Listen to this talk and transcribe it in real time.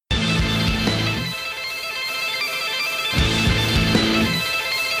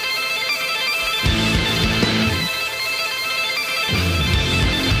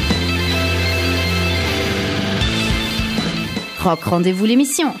Rock Rendez-Vous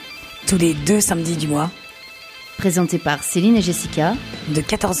l'émission. Tous les 2 samedis du mois. Présentée par Céline et Jessica. De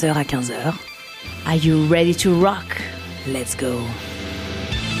 14h à 15h. Are you ready to rock? Let's go.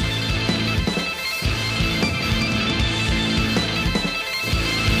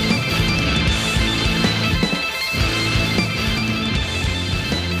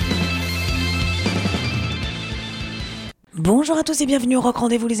 Bonjour à tous et bienvenue au Rock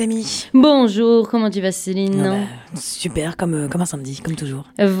Rendez-Vous les amis. Bonjour, comment tu vas Céline? Super, comme un samedi, comme toujours.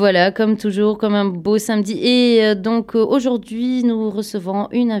 Voilà, comme toujours, comme un beau samedi. Et donc aujourd'hui, nous recevons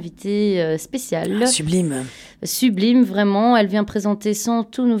une invitée spéciale. Sublime, vraiment. Elle vient présenter son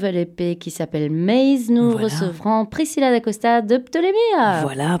tout nouvel EP qui s'appelle Maze. Nous recevrons Priscilla d'Acosta de Ptolemea.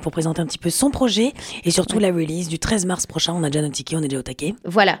 Voilà, pour présenter un petit peu son projet et surtout la release du 13 mars prochain. On a déjà notre ticket, on est déjà au taquet.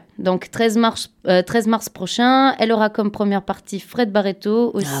 Voilà, donc 13 mars prochain. Elle aura comme première partie Fred Barreto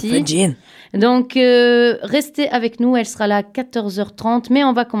aussi. Fred Jean. Donc restez avec nous, elle sera là à 14h30. Mais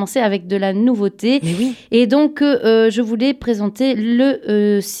on va commencer avec de la nouveauté. Mais oui. Et donc je voulais présenter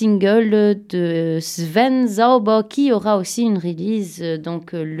le single de Sven Sauber qui aura aussi une release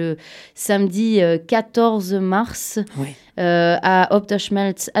le samedi 14 mars à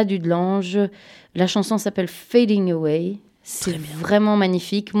Optoschmelz à Dudelange. La chanson s'appelle Fading Away. C'est vraiment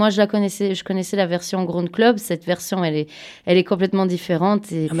magnifique. Moi, je connaissais la version Ground Club. Cette version, elle est complètement différente.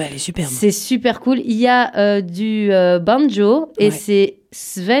 Et elle est superbe. C'est super cool. Il y a du banjo et c'est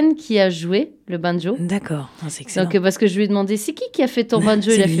Sven qui a joué le banjo. D'accord, c'est excellent. Donc, parce que je lui ai demandé, c'est qui a fait ton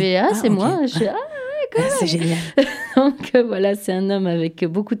banjo? Il a fait, c'est moi. Je c'est génial. Donc voilà, c'est un homme avec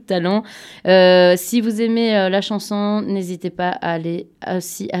beaucoup de talent. Si vous aimez la chanson, n'hésitez pas à aller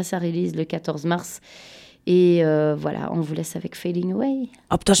aussi à sa release le 14 mars. Et voilà, on vous laisse avec Fading Away.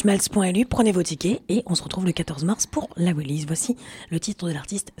 Optoschmelz.lu, prenez vos tickets et on se retrouve le 14 mars pour la release. Voici le titre de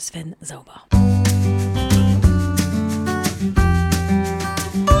l'artiste Sven Sauber.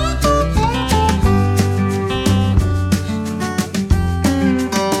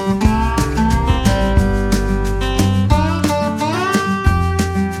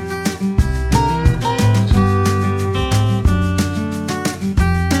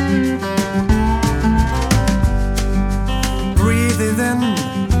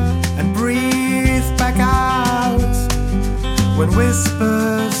 When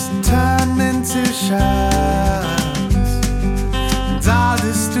whispers turn into shouts, and all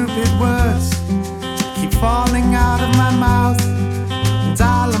the stupid words keep falling out of my mouth, and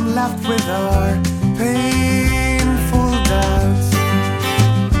all I'm left with are painful doubts.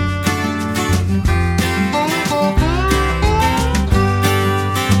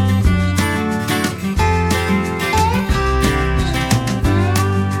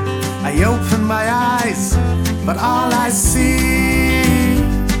 I open my eyes, but all I see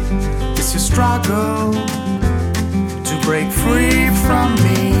is your struggle to break free from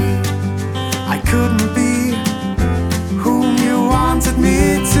me. I couldn't be whom you wanted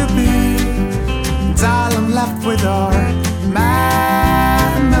me to be, and all I'm left with are memories,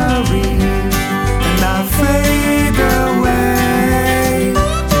 and I'll fade away,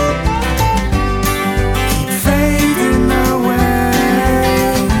 keep fading away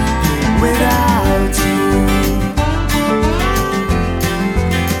without you.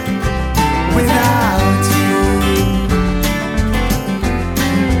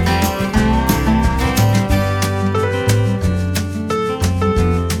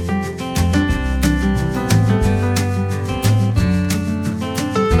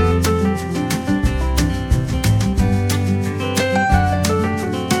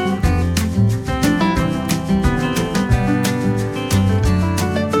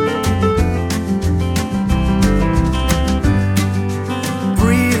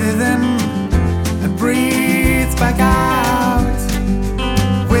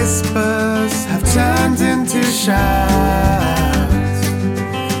 Shouts,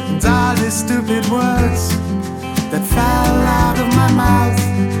 and all the stupid words that fell out of my mouth,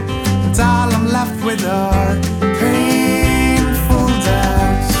 and all I'm left with are painful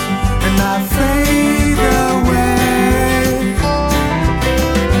doubts, and I fade away,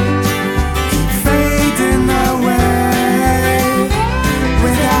 keep fading away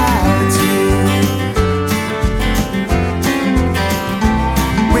without you,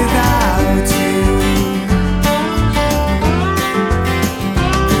 without you.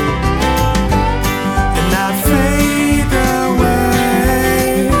 Fade away,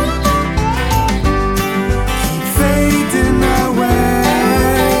 keep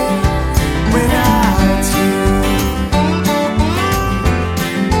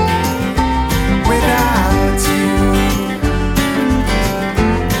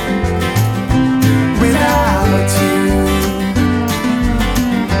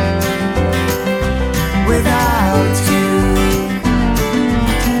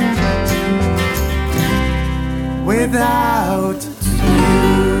without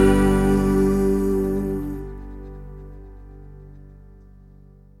you.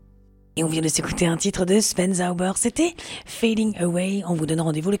 Et on vient de s'écouter un titre de Sven Sauber, c'était Fading Away. On vous donne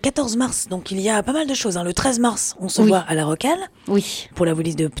rendez-vous le 14 mars, donc il y a pas mal de choses. Le 13 mars, on se voit à la Rocale, pour la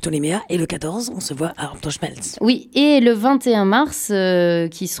valise de Ptolemea, et le 14, on se voit à Schmelz. Oui, et le 21 mars,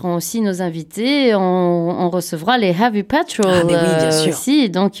 qui seront aussi nos invités, on recevra les Heavy Patrol mais oui, bien sûr. aussi.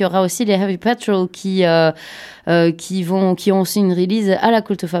 Donc il y aura aussi les Heavy Patrol qui ont aussi une release à la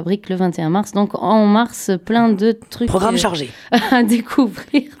Culte Fabrique le 21 mars. Donc en mars, plein de trucs Programme chargé à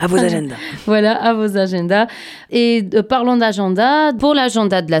découvrir. À vos agendas. Voilà, à vos agendas. Et parlons d'agenda. Pour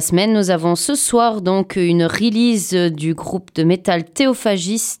l'agenda de la semaine, nous avons ce soir donc une release du groupe de métal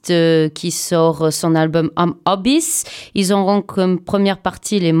Théophagiste qui sort son album Abyss. Ils auront comme première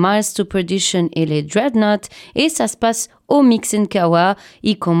partie les Miles to Perdition et les Dreadnought, et ça se passe au Mix & Kawa.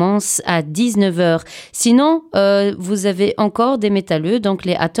 Il commence à 19h. Sinon, vous avez encore des métalleux, donc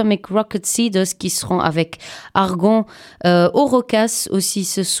les Atomic Rocket Seeders qui seront avec Argon au Rocas aussi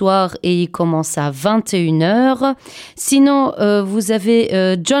ce soir, et il commence à 21h. Sinon, vous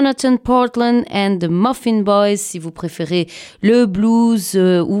avez Jonathan Portland and the Muffin Boys, si vous préférez le blues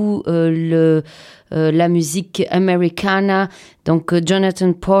ou la musique americana. Donc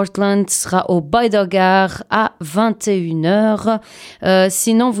Jonathan Portland sera au Baïdogar à 21h.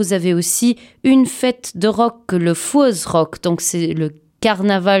 Sinon, vous avez aussi une fête de rock, le Fouze Rock. Donc c'est le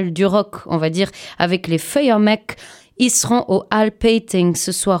carnaval du rock, on va dire, avec les Feuermecs. Ils seront au Alpating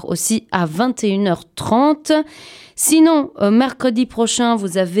ce soir aussi à 21h30. Sinon, mercredi prochain,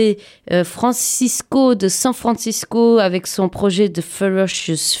 vous avez Francisco de San Francisco avec son projet de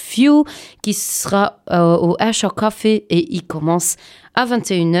Ferocious Few qui sera au Asher Café, et il commence à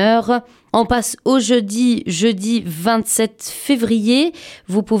 21h. On passe au jeudi 27 février.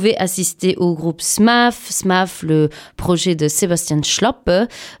 Vous pouvez assister au groupe SMAF, le projet de Sébastien Schlopp,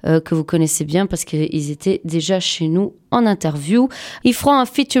 que vous connaissez bien parce qu'ils étaient déjà chez nous en interview. Ils feront un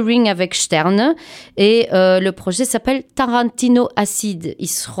featuring avec Stern, et le projet s'appelle Tarantino Acid. Ils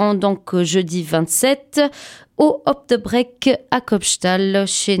seront donc jeudi 27 au Hop de Break à Kopstal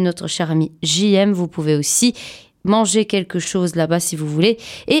chez notre cher ami JM. Vous pouvez aussi manger quelque chose là-bas si vous voulez,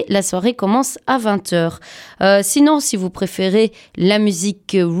 et la soirée commence à 20h. Sinon, si vous préférez la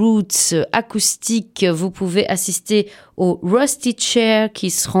musique roots acoustique, vous pouvez assister au Rusty Chair qui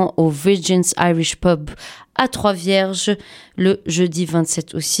seront au Virgin's Irish Pub à Trois-Vierges le jeudi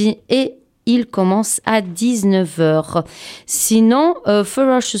 27 aussi, et il commence à 19h. Sinon,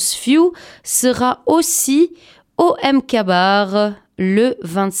 Ferocious Few sera aussi au MK Bar le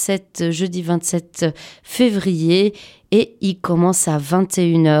jeudi 27 février, et il commence à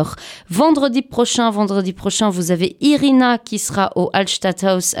 21h. Vendredi prochain, vous avez Irina qui sera au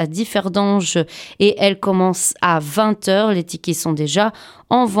Altstadthaus à Differdange, et elle commence à 20h. Les tickets sont déjà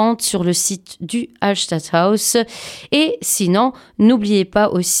en vente sur le site du Altstadthaus. Et sinon, n'oubliez pas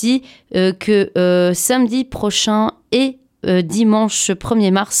aussi que samedi prochain et dimanche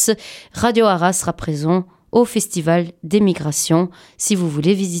 1er mars, Radio Ara sera présent au Festival des Migrations, si vous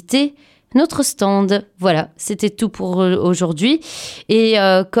voulez visiter notre stand. Voilà, c'était tout pour aujourd'hui. Et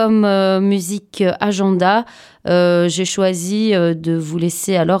comme musique agenda, j'ai choisi de vous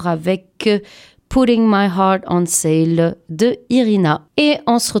laisser alors avec Putting My Heart on Sale de Irina. Et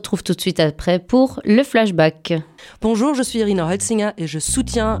on se retrouve tout de suite après pour le flashback. Bonjour, je suis Irina Hutzinger et je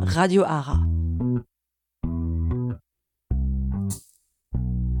soutiens Radio Ara.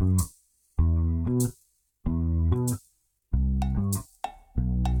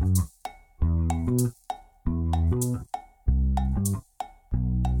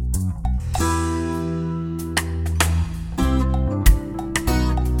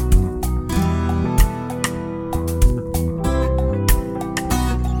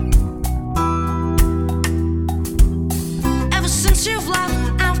 Ever since you've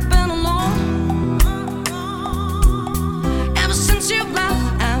left, I've been alone.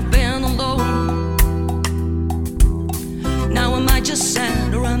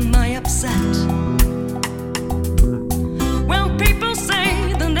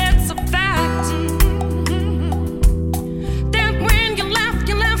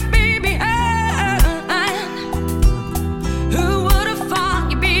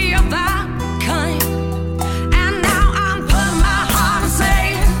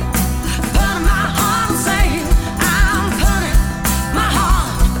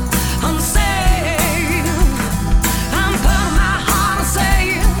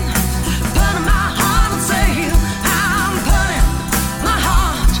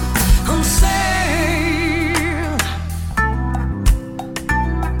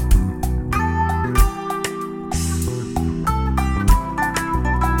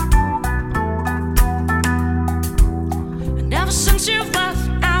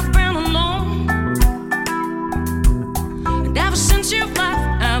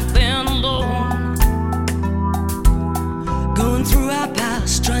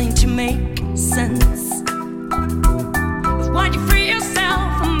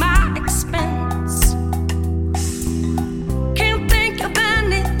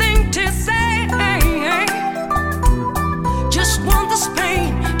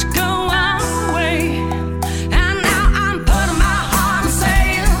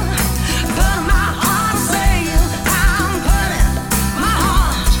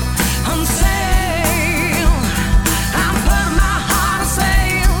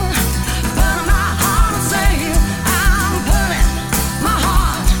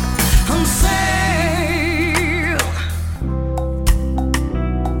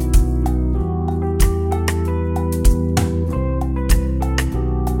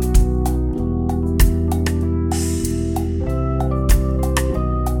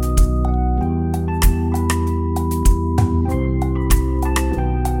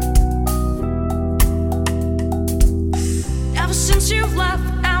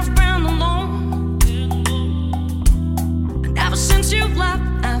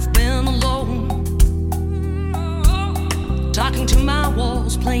 talking to my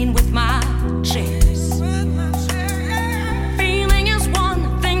walls, playing with my chairs. Feeling is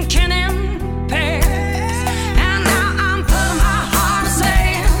one, thinking in pairs. And now I'm putting my heart to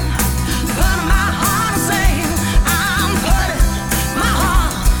sail, putting my heart to sail. I'm putting my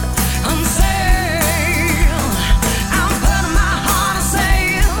heart on sail. I'm putting my heart to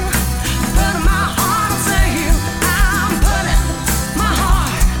sail, putting my heart on sail. I'm putting my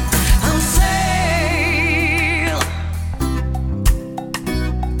heart on sail.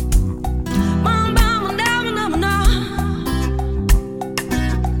 Bum, bum, down, down, down.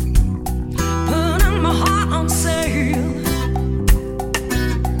 Putting my heart on sail.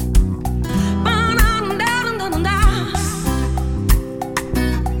 Bum, down, down, down, down.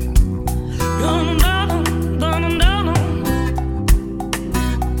 Down, down, down, down.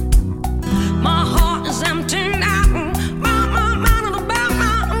 My heart is empty now. Bum, bum, bum, bum,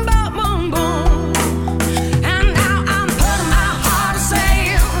 bum, bum, bum. And now I'm putting my heart on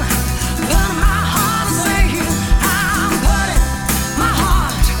sail, putting my heart on sail. I'm putting my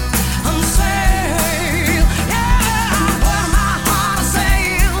heart on sail. Yeah, I'm putting my heart on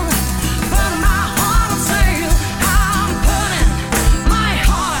sail, putting my heart on sail. I'm putting my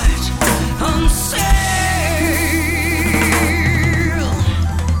heart on sail.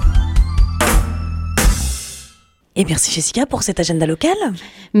 Et merci Jessica pour cet agenda local.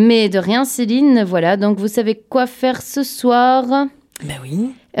 Mais de rien, Céline. Voilà, donc vous savez quoi faire ce soir. Ben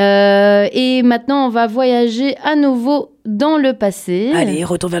oui. Et maintenant, on va voyager à nouveau dans le passé. Allez,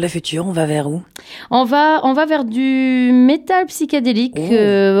 retour vers le futur, on va vers où? On va vers du métal psychédélique.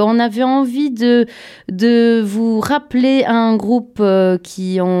 On avait envie de vous rappeler un groupe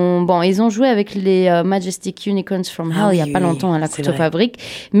qui ont... Bon, ils ont joué avec les Majestic Unicorns from Hell il n'y a pas longtemps à la c'est Couteau vrai. Fabrique.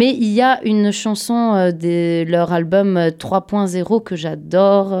 Mais il y a une chanson de leur album 3.0 que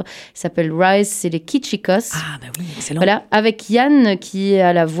j'adore. Ça s'appelle Rise, c'est les Kitschikos. Ah bah oui, excellent. Voilà, avec Yann qui est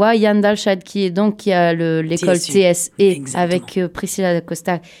à la voix, Yann Dalshad qui a l'école TSE Exactement. avec Priscilla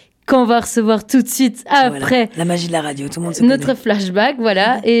Costa qu'on va recevoir tout de suite après Voilà, la magie de la radio, tout le monde se notre connaît. flashback,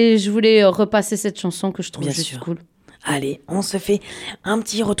 voilà. Et je voulais repasser cette chanson que je trouve Bien juste sûr. cool. Allez, on se fait un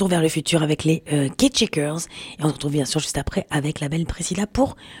petit retour vers le futur avec les Kitschikers. Et on se retrouve bien sûr juste après avec la belle Priscilla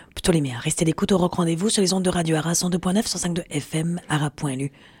pour Ptolemea. Restez d'écoute au Rock Rendez-Vous sur les ondes de Radio Ara 102.9, 105.2 FM,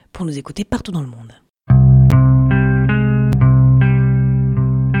 ara.lu pour nous écouter partout dans le monde.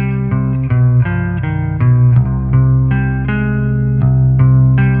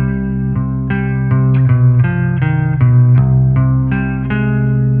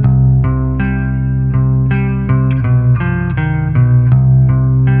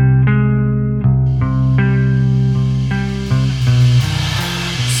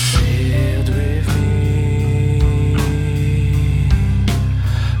 Sit with me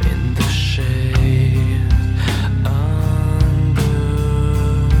in the shade.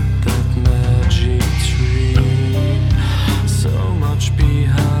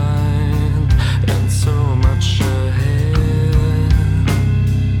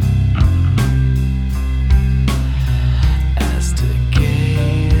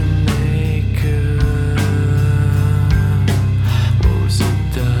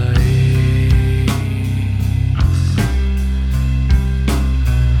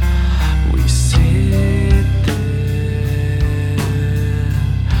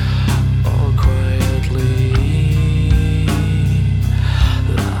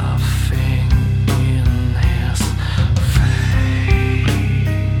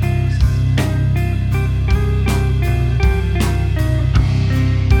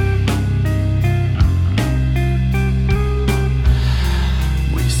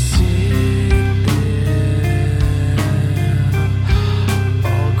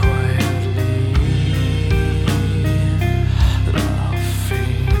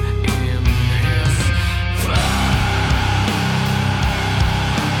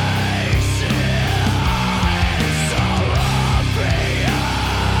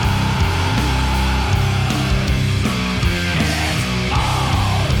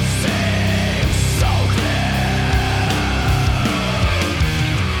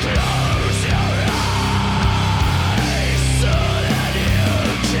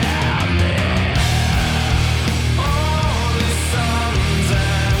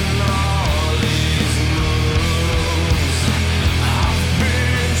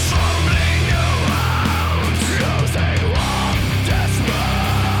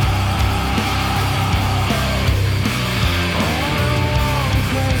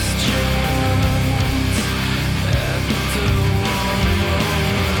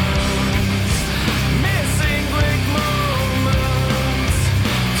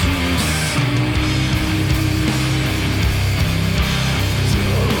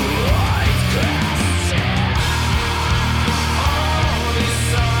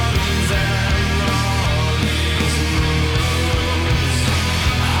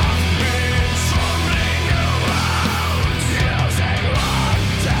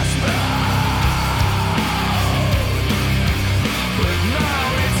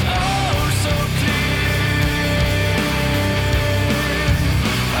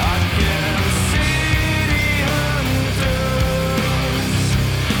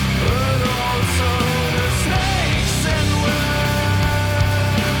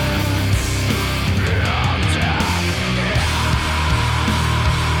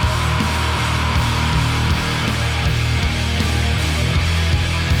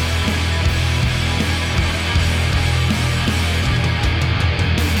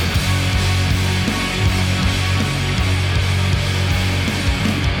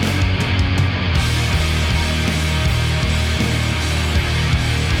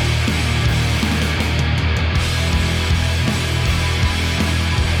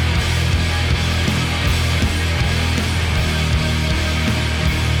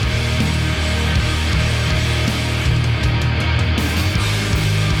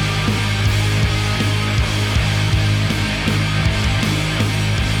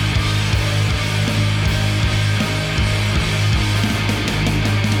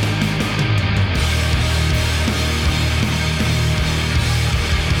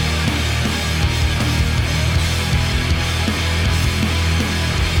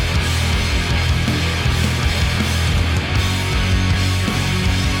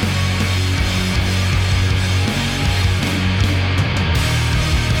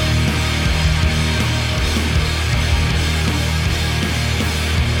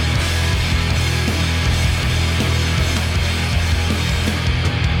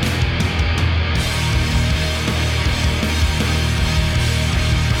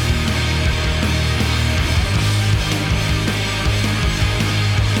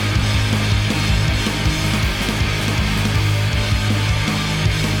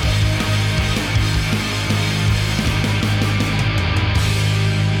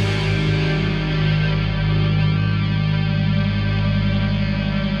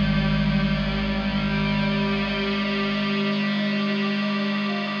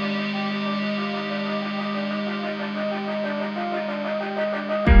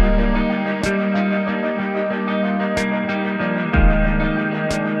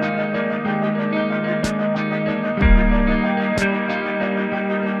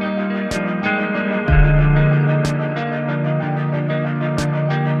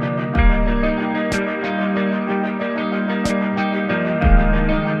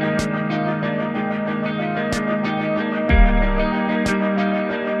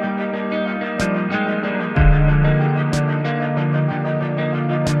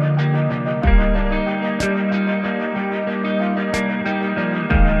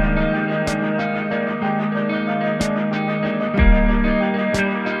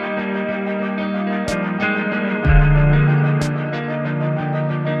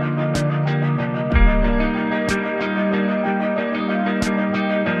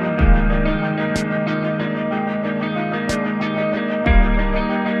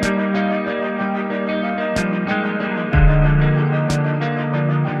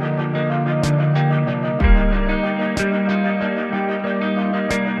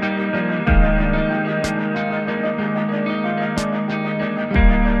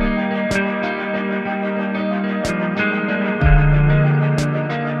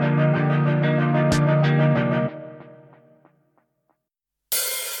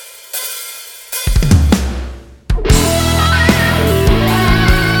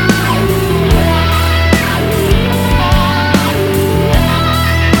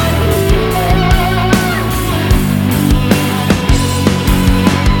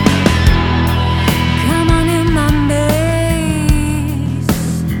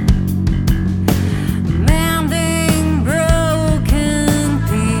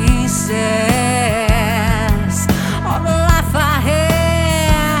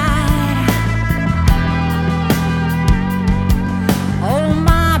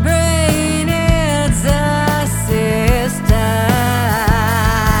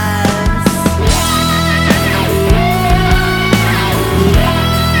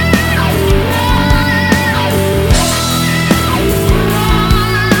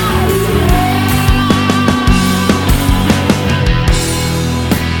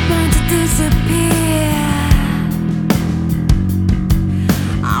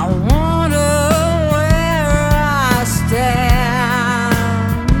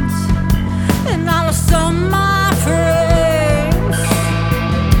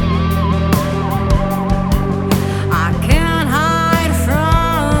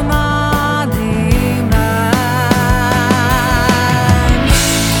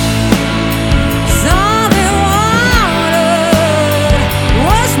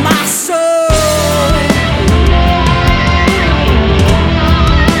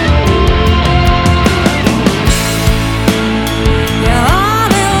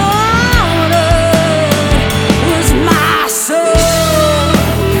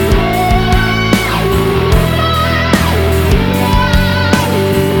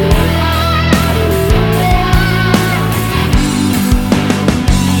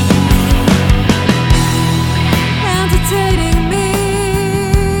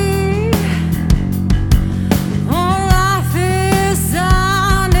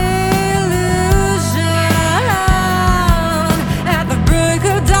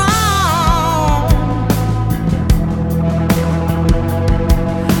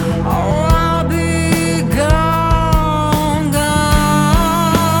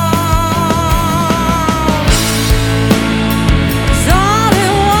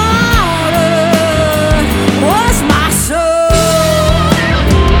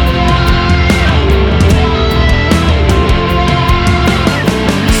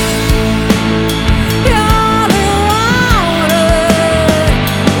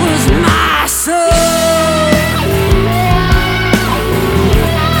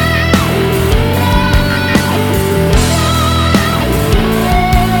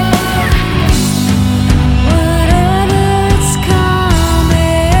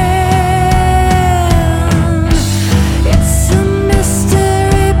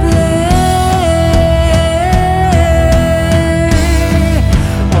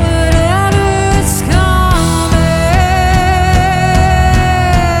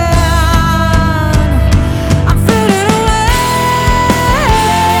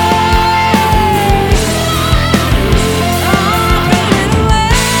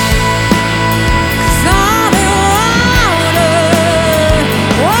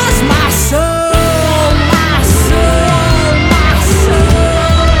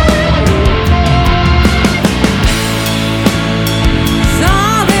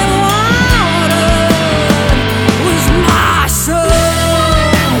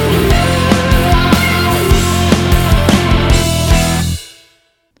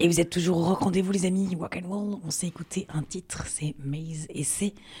 Et vous êtes toujours au Rock Rendez-Vous, les amis, Rock and Roll. On s'est écouté un titre, c'est Maze et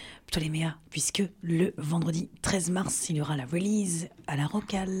c'est Ptolemea, puisque le vendredi 13 mars, il y aura la release à la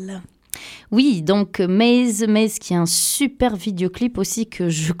Rocale. Oui, donc Maze qui est un super vidéoclip aussi que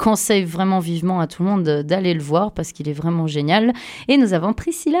je conseille vraiment vivement à tout le monde d'aller le voir parce qu'il est vraiment génial. Et nous avons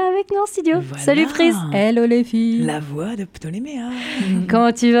Priscilla avec nous en studio. Voilà. Salut Pris. Hello les filles. La voix de Ptolemea.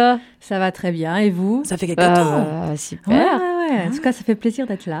 Comment tu vas? Ça va très bien, et vous? Ça fait quelques temps. Super. Ouais. En tout cas, ça fait plaisir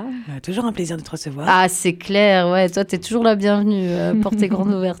d'être là. Toujours un plaisir de te recevoir. Ah, c'est clair, ouais. Toi, t'es toujours la bienvenue. Porte tes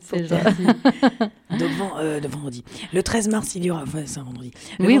grandes ouvertes. C'est gentil. De vendredi. Le 13 mars, il y aura... Enfin, c'est un vendredi.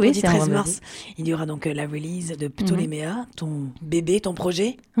 Le Oui, vendredi c'est un 13 vendredi. mars, il y aura donc la release de Ptolemea, ton bébé, ton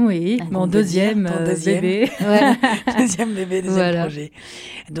projet. Oui, On mon peut dire, deuxième, ton deuxième. bébé. Ouais. Deuxième bébé, deuxième Voilà. projet.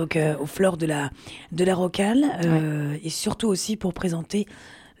 Donc, au fleur de la Rocale. Et surtout aussi pour présenter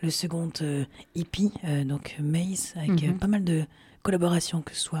le second EP, donc Maze, avec pas mal de collaborations,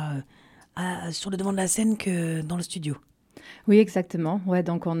 que ce soit sur le devant de la scène que dans le studio. Oui, exactement. Ouais,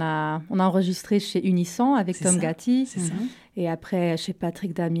 donc on a enregistré chez Unisson avec C'est Tom ça, Gatti. c'est ça. Et après chez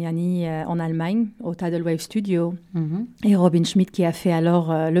Patrick Damiani en Allemagne, au Tidal Wave Studio. Mhm. Et Robin Schmidt qui a fait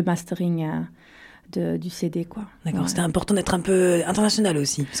alors le mastering du CD, quoi. D'accord, Ouais. c'était important d'être un peu international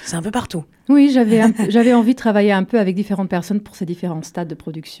aussi, parce que c'est un peu partout. Oui, j'avais envie de travailler un peu avec différentes personnes pour ces différents stades de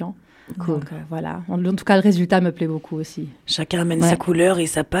production. Cool. Donc voilà. En tout cas, le résultat me plaît beaucoup aussi. Chacun amène Ouais. sa couleur et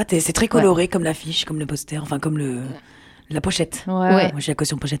sa patte, et c'est très coloré comme l'affiche, comme le poster, enfin comme la pochette. Ouais. Ouais. Moi, je suis à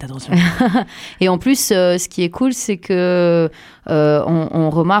caution pochette, attention. Et en plus, ce qui est cool, c'est que on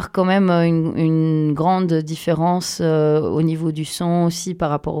remarque quand même une grande différence au niveau du son aussi par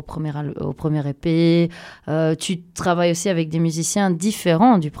rapport au premier EP. Tu travailles aussi avec des musiciens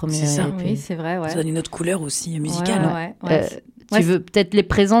différents du premier C'est ça. EP. Oui, c'est vrai, ouais. Ça donne une autre couleur aussi musicale. Ouais. Tu veux peut-être les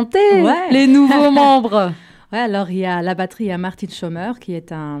présenter, Ouais. les nouveaux membres? Ouais, alors il y a la batterie, il y a Martin Schomer, qui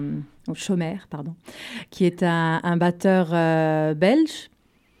est un batteur belge.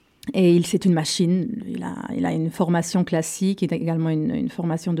 Et c'est une machine. Il a une formation classique, il a également une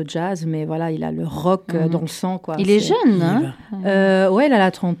formation de jazz, mais voilà, il a le rock dans le sang, quoi. Il est jeune, hein? Ouais, il a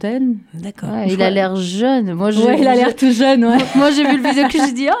la trentaine. D'accord. Ouais, il a l'air jeune. Moi, Il a l'air tout jeune, ouais. Moi, j'ai vu le vidéoclip,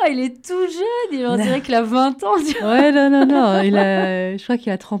 j'ai dit, oh, il est tout jeune. On dirait qu'il a 20 ans. tu vois. Ouais, non. Je crois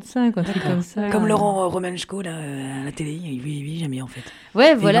qu'il a 35, un truc comme ça. Comme Laurent Romanchko, là, à la télé, oui, jamais en fait.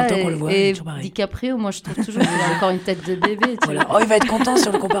 Ouais, Et voilà. 20 ans qu'on le voit, il est Et toujours pareil. DiCaprio, moi, je trouve toujours qu'il a encore une tête de bébé. Tu Voilà. vois. Oh, il va être content si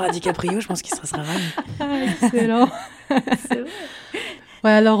on le compare à DiCaprio, je pense qu'il sera ravi. Excellent. C'est vrai.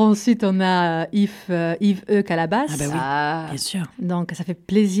 Ouais, alors ensuite, on a Yves Euk à la basse. Ah bah oui, Ah. bien sûr. Donc, ça fait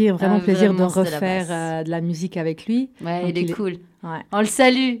plaisir, vraiment Ah, plaisir vraiment, de c'est de la refaire basse. de la musique avec lui. Ouais, Donc, il est cool. Ouais. On le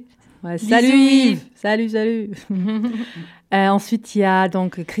salue. Ouais, Bisous, salut Yves. Yves. Salut. Ensuite, il y a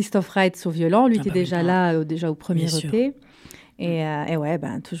donc Christophe Reitz au violon. Lui Ah était bah oui, déjà bah. là, déjà au premier Bien sûr. EP. Et ouais,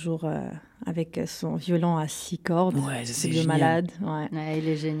 toujours avec son violon à 6 cordes. Ouais, ça, c'est de génial. malade. Ouais. Ouais, il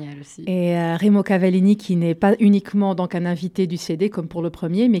est génial aussi. Et Remo Cavallini, qui n'est pas uniquement donc un invité du CD comme pour le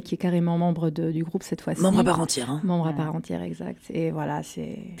premier, mais qui est carrément membre du groupe cette fois-ci. Membre à part entière. Hein. Membre à Ouais. part entière, exact. Et voilà,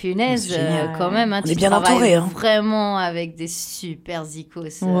 c'est... Punaise, C'est génial. quand même. Hein, On tu est bien travailles entouré, hein. vraiment avec des super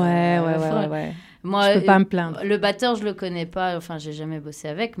zikos. Ouais. Moi, Je peux pas me plaindre. Le batteur, je le connais pas. Enfin, j'ai jamais bossé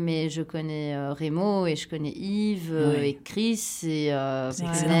avec, mais je connais Remo et je connais Yves Ouais. et Chris. Et C'est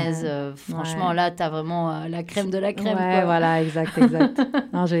punaise, franchement, Ouais. là, t'as vraiment la crème de la crème. Ouais, quoi. voilà, exact.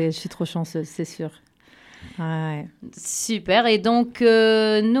 Non, je suis trop chanceuse, c'est sûr. Ouais. Super. Et donc,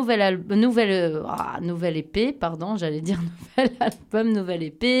 nouvel EP, pardon, j'allais dire nouvel album, nouvel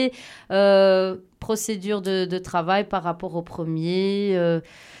EP. Procédure de travail par rapport au premier.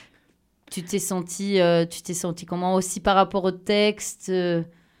 Tu t'es senti comment aussi par rapport au texte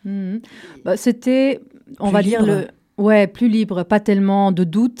Mhm. Bah, c'était, on Plus va dire, libre. plus libre, pas tellement de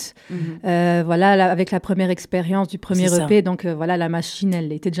doutes. Voilà, avec la première expérience du premier C'est ça. EP, donc voilà, la machine,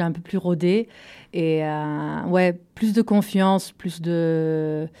 elle était déjà un peu plus rodée. Et ouais, plus de confiance, plus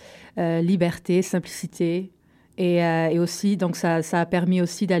de liberté, simplicité. Et aussi, donc ça a permis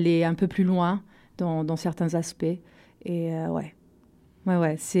aussi d'aller un peu plus loin dans certains aspects. Et ouais.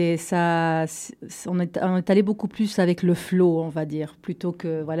 Ouais, c'est ça. On est allé beaucoup plus avec le flow, on va dire, plutôt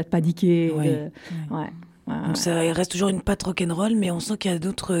que voilà de paniquer. Ouais. Ouais. Donc ça il reste toujours une patte rock'n'roll, mais on sent qu'il y a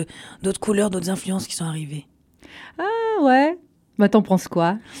d'autres couleurs, d'autres influences qui sont arrivées. Ah ouais. Bah t'en penses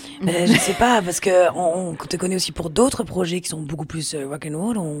quoi? Je sais pas, parce que on te connaît aussi pour d'autres projets qui sont beaucoup plus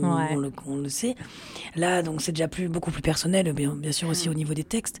rock'n'roll, on le sait. Là, donc c'est déjà beaucoup plus personnel, bien sûr aussi au niveau des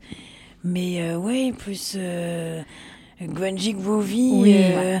textes. Mais ouais, plus grungy, groovy. Oui,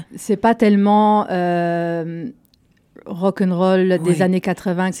 c'est pas tellement rock'n'roll des Oui. années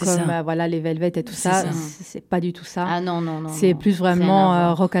 80 C'est comme ça. voilà les Velvet et tout C'est ça. ça. C'est pas du tout ça. Ah non, non, non. C'est non. plus Rien à vraiment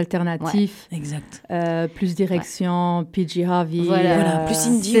voir. rock alternatif, Exact. plus direction PG Harvey. Voilà. Plus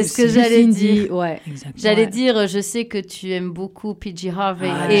indie C'est ce que aussi. j'allais Plus dire. indie, ouais. Exact. J'allais Ouais. dire, je sais que tu aimes beaucoup PG Harvey.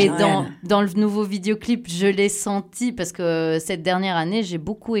 Ah, et ouais. dans le nouveau vidéoclip, je l'ai senti parce que cette dernière année, j'ai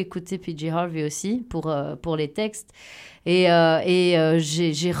beaucoup écouté PG Harvey aussi pour les textes. Et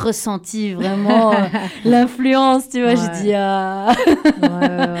j'ai ressenti vraiment l'influence, tu vois. Ouais. Je dis, ah.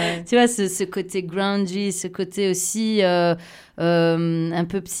 Ouais. Tu vois, ce côté grungy, ce côté aussi un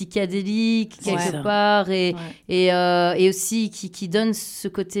peu psychédélique quelque Ouais. part Ouais. et aussi qui donne ce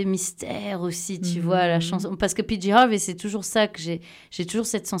côté mystère aussi, tu vois, à la chanson. Parce que PG Harvey, c'est toujours ça que j'ai toujours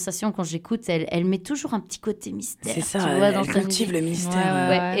cette sensation quand j'écoute, elle met toujours un petit côté mystère. C'est ça, tu vois, dans elle sa cultive musique. le mystère.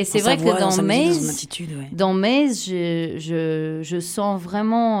 Ouais. Et c'est Dans vrai sa voix, que dans sa musique, dans son Maze, attitude, ouais. dans Maze, je sens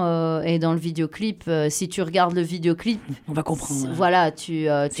vraiment, et dans le vidéoclip, si tu regardes le vidéoclip, On va comprendre. voilà, tu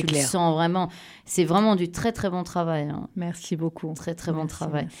le clair. sens vraiment. C'est vraiment du très très bon travail. Hein. Merci beaucoup. Très très bon Merci,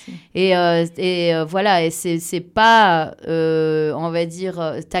 travail. merci. Et voilà, et c'est pas, on va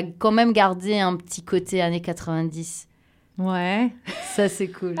dire, t'as quand même gardé un petit côté années 90. Ouais. Ça, c'est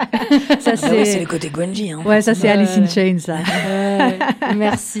cool. Ça, Ah bah oui, c'est le côté grungy. Hein. Ouais, ça, c'est Ouais. Alice in Chains, ça.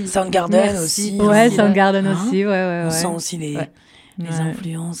 Merci. Soundgarden Merci. aussi. Ouais, Merci, Soundgarden Hein aussi, ouais. On sent aussi les Ouais.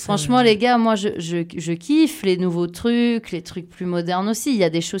 influences. Franchement, les gars, moi, je kiffe les nouveaux trucs, les trucs plus modernes aussi. Il y a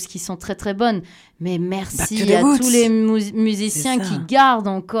des choses qui sont très, très bonnes. Mais Back merci to the à roots. tous les musiciens C'est ça. qui gardent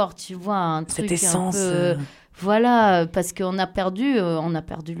encore, tu vois, un truc Cette essence. un peu... Voilà, parce qu'on a perdu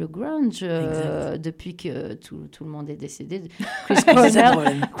le grunge depuis que tout le monde est décédé. Chris C'est ça le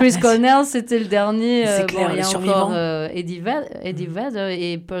Cornell, problème. c'était le dernier. C'est clair, il y les a survivants. encore Eddie Vedder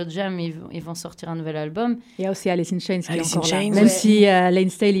et Pearl Jam, ils vont sortir un nouvel album. Il y a aussi Alice in Chains qui est Alice in encore là. Chains, Même ouais. si Lane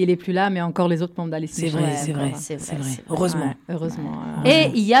Staley, il est plus là, mais encore les autres membres d'Alice in C'est Chains. vrai, Ouais, c'est vrai. c'est vrai, C'est vrai. c'est vrai. Heureusement. Ouais, heureusement.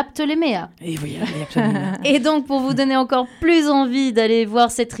 Et il y a Ptolemea. Et oui, il y a absolument. Et donc, pour vous donner encore plus envie d'aller voir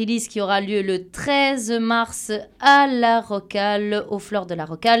cette release qui aura lieu le 13 mars à la Rocale, aux Fleurs de la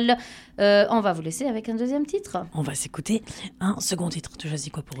Rocale, on va vous laisser avec un deuxième titre. On va s'écouter un second titre. Tu choisis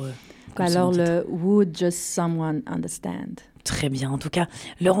quoi pour comme Alors, second titre le Would Just Someone Understand. Très bien. En tout cas,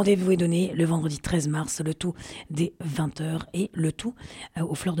 le rendez-vous est donné le vendredi 13 mars, le tout dès 20h et le tout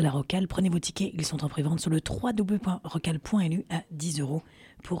aux Fleurs de la Rocale. Prenez vos tickets, ils sont en prévente sur le www.rocale.lu à 10 €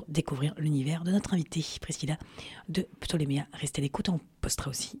 pour découvrir l'univers de notre invitée Priscilla de Ptolemea. Restez à l'écoute, on postera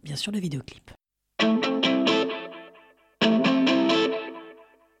aussi bien sûr le vidéoclip.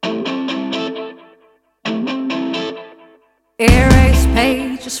 Erase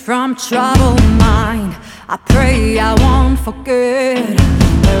pages from troubled mind. I pray I won't forget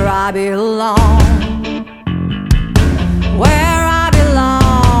where I belong. Where I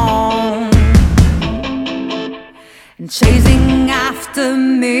belong. And chasing after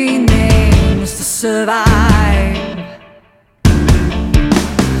meanings to survive.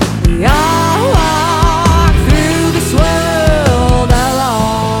 We all walk through this world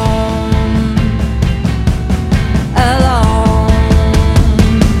alone. Alone.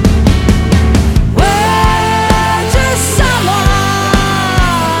 Where just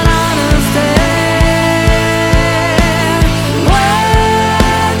someone understand?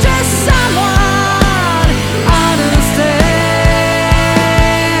 Where just someone understand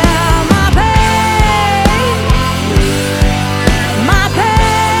my pain, my pain,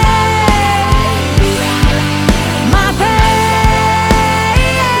 my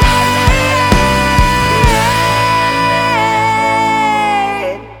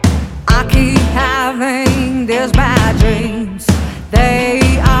pain. I keep having these bad dreams.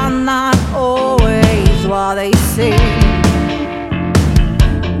 They are not always what they seem.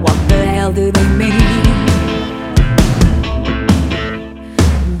 What the hell do they mean?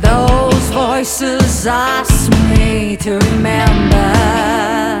 Those voices ask me to remember.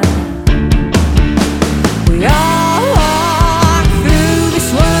 We all walk through this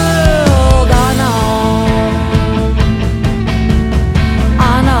world unknown.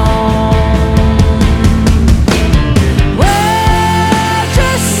 Where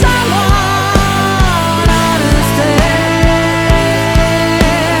just someone understand?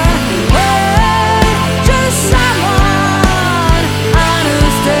 Where just someone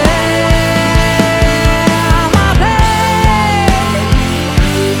understand my pain,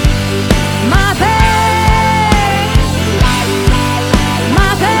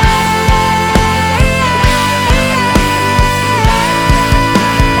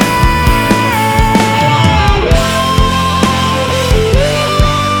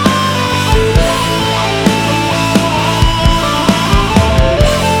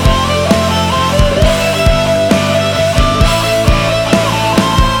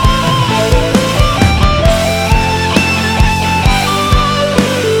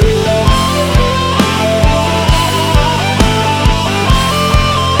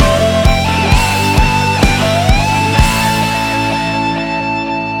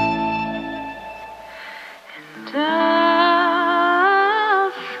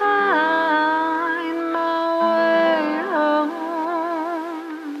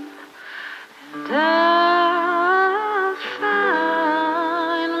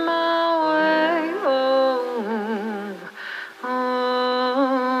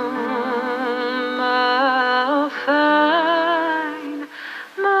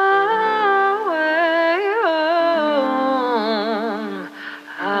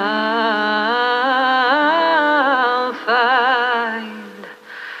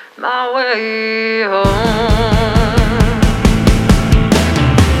 way home.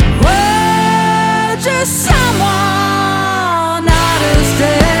 Would you someone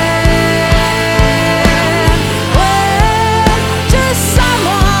understand? Would you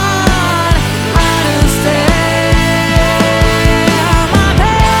someone understand my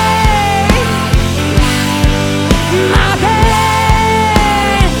pain? My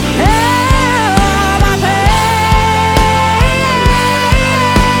pain, oh, my pain.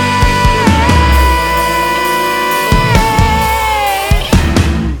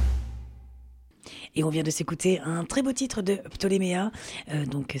 Et on vient de s'écouter un très beau titre de Ptolemea,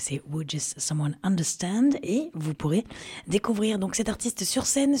 donc c'est Would Just Someone Understand, et vous pourrez découvrir donc cet artiste sur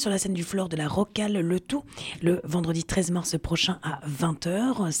scène, sur la scène du Flore de la Rocale, le tout, le vendredi 13 mars prochain à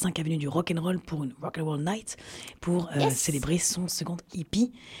 20h, 5 avenue du Rock'n'Roll pour une Rock'n'Roll Night, pour célébrer son second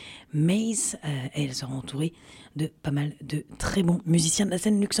EP, Maze, et elle sera entourée de pas mal de très bons musiciens de la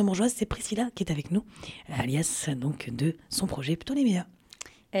scène luxembourgeoise. C'est Priscilla qui est avec nous, alias donc de son projet Ptolemea.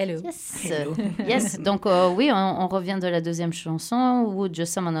 Hello. Yes. Yes. Donc, oui, on revient de la deuxième chanson, Would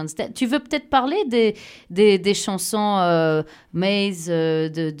Just Someone Understand. Tu veux peut-être parler des chansons Maze,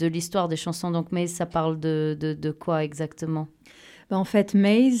 de l'histoire des chansons. Donc, Maze, ça parle de quoi exactement? En fait,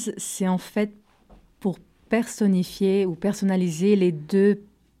 Maze, c'est en fait pour personnifier ou personnaliser les deux,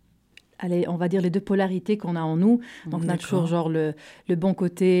 allez, on va dire les deux polarités qu'on a en nous. Donc, on a toujours genre le bon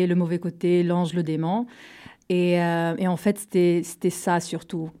côté, le mauvais côté, l'ange, le démon. Et en fait, c'était ça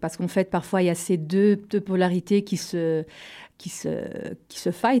surtout. Parce qu'en fait, parfois, il y a ces deux polarités qui se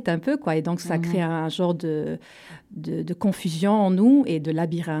fightent un peu, quoi. Et donc, ça crée un genre de confusion en nous et de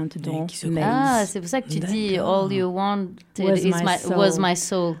labyrinthe. Donc, c'est pour ça que tu dis « All you wanted was my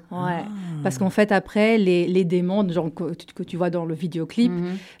soul ». Ouais. Parce qu'en fait, après, les démons, genre, que tu vois dans le vidéoclip,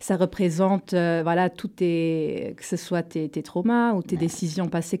 ça représente, voilà, que ce soit tes traumas ou tes décisions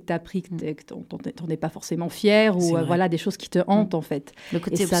passées que tu as prises, que tu n'en es pas forcément fier, ou voilà, des choses qui te hantent, en fait. Le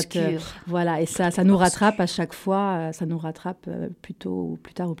côté obscur. Voilà, et ça nous rattrape à chaque fois, ça nous rattrape plus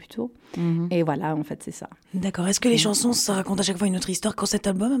tard ou plus tôt. Et voilà, en fait, c'est ça. D'accord. Est-ce que les chansons, ça raconte à chaque fois une autre histoire qu'en cet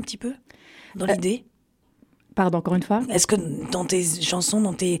album, un petit peu, dans l'idée? Pardon, encore une fois? Est-ce que dans tes chansons,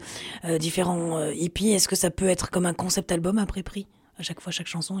 dans tes différents hippies, est-ce que ça peut être comme un concept album après prix? À chaque fois, chaque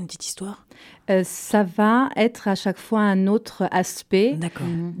chanson, une petite histoire? Ça va être à chaque fois un autre aspect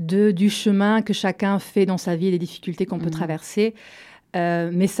du chemin que chacun fait dans sa vie et les difficultés qu'on peut traverser.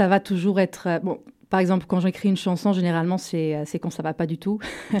 Mais ça va toujours être... bon, par exemple, quand j'écris une chanson, généralement, c'est quand ça va pas du tout.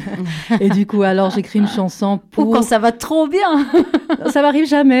 Et du coup, alors, j'écris une chanson pour... Ou quand ça va trop bien. Ça m'arrive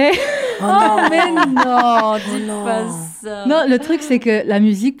jamais. Oh, mais non, dis pas ça. Non, le truc, c'est que la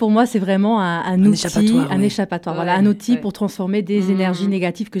musique, pour moi, c'est vraiment un outil, échappatoire. Voilà, un outil pour transformer des énergies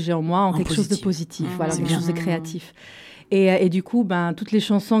négatives que j'ai en moi en quelque chose de positif, voilà, quelque chose de créatif. Et du coup, toutes les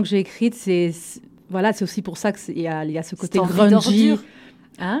chansons que j'ai écrites, c'est aussi pour ça qu'il y a ce côté grungy.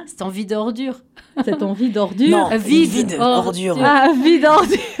 Hein? Cette envie d'ordure. Cette envie d'ordure? Non, vide ordure. Ah, vide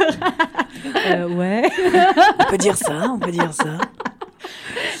ordure. Ouais. On peut dire ça.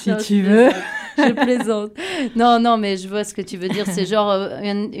 Si tu veux. Je plaisante. Non, mais je vois ce que tu veux dire. C'est genre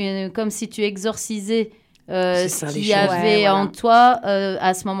comme si tu exorcisais ce qu'il y avait en toi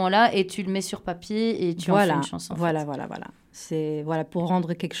à ce moment-là, et tu le mets sur papier et tu en fais une chanson. Voilà. C'est pour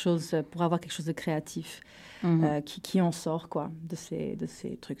rendre quelque chose, pour avoir quelque chose de créatif. Qui en sort, quoi, de ces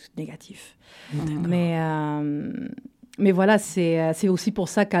trucs négatifs. Mais voilà, c'est aussi pour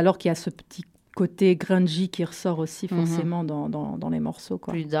ça qu'alors qu'il y a ce petit côté grungy qui ressort aussi forcément dans les morceaux,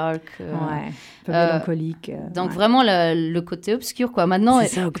 quoi. Plus dark. Un peu mélancolique. Donc vraiment le côté obscur, quoi. Maintenant,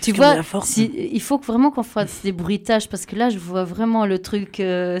 ça, tu vois, il faut vraiment qu'on fasse des bruitages, parce que là, je vois vraiment le truc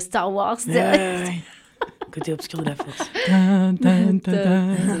Star Wars. Côté obscur de la force.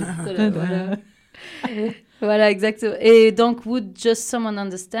 Voilà, exactement. Et donc, Would Just Someone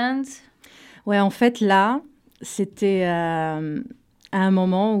Understand? Ouais, en fait, là, c'était à un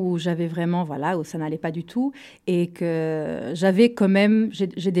moment où j'avais vraiment, où ça n'allait pas du tout, et que j'avais quand même,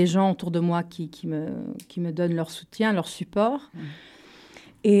 j'ai des gens autour de moi qui me donnent leur soutien, leur support.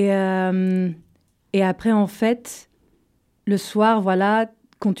 Et après, en fait, le soir,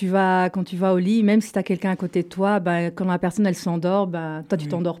 quand tu vas au lit, même si tu as quelqu'un à côté de toi, quand la personne, elle s'endort, toi, tu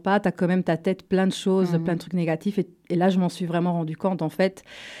t'endors pas, tu as quand même ta tête plein de choses, plein de trucs négatifs. Et là, je m'en suis vraiment rendu compte, en fait,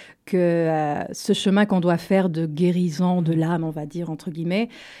 que ce chemin qu'on doit faire de guérison de l'âme, on va dire, entre guillemets,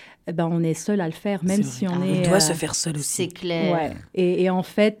 on est seul à le faire, même si on est... On doit se faire seul aussi. C'est clair. Ouais. Et en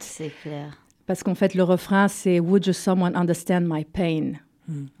fait... C'est clair. Parce qu'en fait, le refrain, c'est « Would just someone understand my pain ?»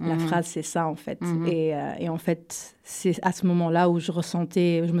 La phrase, c'est ça, en fait. Et en fait, c'est à ce moment-là où je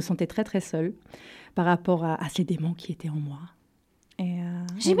me sentais très, très seule par rapport à ces démons qui étaient en moi.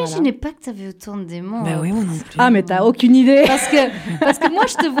 J'imaginais pas que tu avais autant de démons. Bah oui, moi non plus. Ah, mais t'as aucune idée. Parce que moi,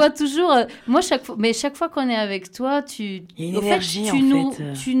 je te vois toujours. Chaque fois qu'on est avec toi, il y a une énergie,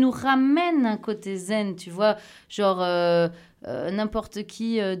 tu nous ramènes un côté zen, tu vois. Genre, n'importe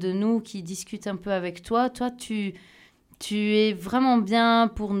qui de nous qui discute un peu avec toi, tu es vraiment bien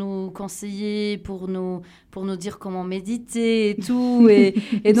pour nous conseiller, pour nous dire comment méditer et tout.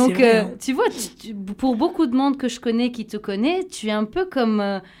 Et donc, vrai, tu vois, pour beaucoup de monde que je connais, qui te connaît, tu es un peu comme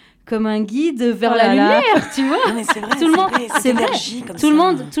un guide vers la lumière, tu vois. Non, mais c'est vrai, c'est vrai. Tout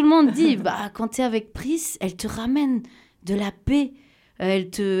le monde dit, quand tu es avec Pris, elle te ramène de la paix.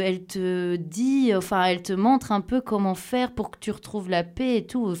 Elle te dit, enfin, elle te montre un peu comment faire pour que tu retrouves la paix et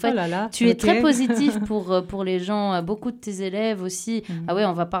tout. En fait, tu es très positif pour les gens, beaucoup de tes élèves aussi. Ah ouais,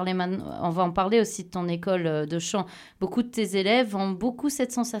 on va en parler aussi de ton école de chant. Beaucoup de tes élèves ont beaucoup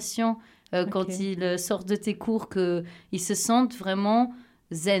cette sensation quand ils sortent de tes cours qu'ils se sentent vraiment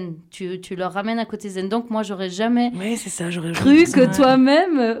zen. Tu leur ramènes un côté zen. Donc, moi, j'aurais jamais cru que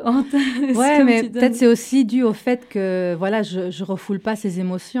toi-même... Ouais, mais peut-être c'est aussi dû au fait que, voilà, je refoule pas ces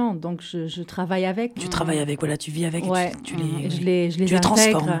émotions. Donc, je travaille avec. Tu travailles avec, voilà, tu vis avec. Ouais. Tu les intègres.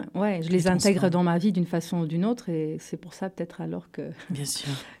 Transformes. Ouais, je les intègre dans ma vie d'une façon ou d'une autre. Et c'est pour ça, peut-être, alors que... Bien sûr.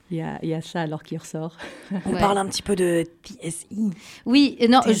 Il y a ça alors qui ressort. On parle un petit peu de TSI. Oui,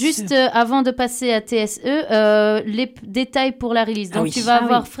 non, TSE. Juste avant de passer à TSE, les détails pour la release. Donc, tu vas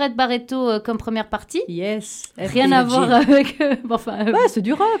avoir Fred Barreto comme première partie. Yes. Rien à voir avec... ouais, c'est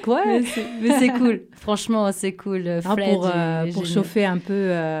du rock, ouais. Mais c'est cool. Franchement, c'est cool. Fred, pour chauffer un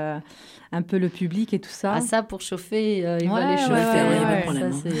peu le public et tout ça. Ah, ça, pour chauffer, il va les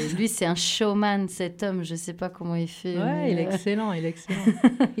chauffer. Lui, c'est un showman, cet homme. Je ne sais pas comment il fait. Ouais, il est excellent.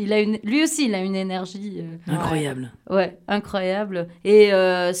 Lui aussi, il a une énergie... incroyable. Ouais, incroyable. Et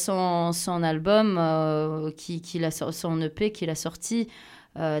son album, son EP qu'il a sorti,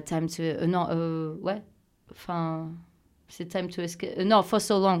 Time to... c'est Time to Escape. Non, For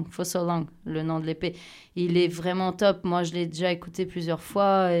So Long, le nom de l'épée. Il est vraiment top. Moi, je l'ai déjà écouté plusieurs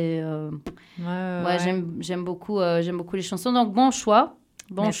fois et j'aime beaucoup les chansons. Donc, bon choix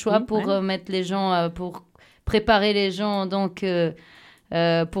pour mettre les gens, pour préparer les gens donc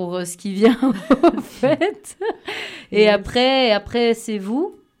pour ce qui vient en fait. Et après, c'est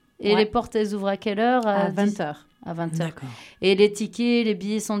vous. Et les portes, elles ouvrent à quelle heure? À 20h. À 20h. D'accord. Et les tickets, les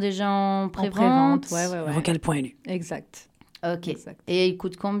billets sont déjà en prévente. Ouais. Rocal.lu. Exact. Ok. Exact. Et ils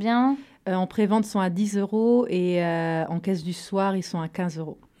coûtent combien? En prévente, sont à 10 € et en caisse du soir, ils sont à 15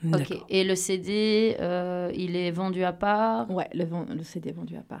 €. Ok. Et le CD, il est vendu à part? Ouais, le CD est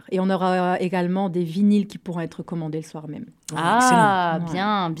vendu à part. Et on aura également des vinyles qui pourront être commandés le soir même. Ah,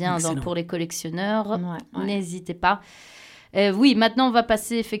 excellent. Bien. Donc, pour les collectionneurs, n'hésitez pas. Oui, maintenant, on va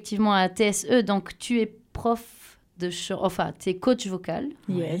passer effectivement à TSE. Donc, tu es prof de chant, enfin, tu es coach vocal.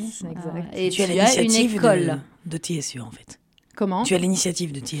 Yes, exact. Et tu as une école de TSE, en fait. Comment? Tu as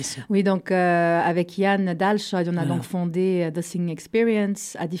l'initiative de TSE. Oui, donc avec Yann Dalschod, on a donc fondé The Singing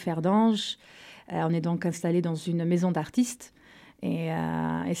Experience à Differdange. On est donc installé dans une maison d'artistes et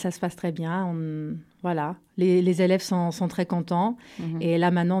ça se passe très bien. Voilà, les élèves sont très contents. Et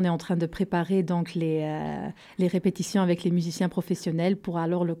là, maintenant, on est en train de préparer donc les répétitions avec les musiciens professionnels pour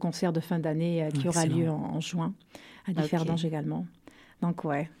alors le concert de fin d'année qui aura lieu en juin à Differdange également. Donc,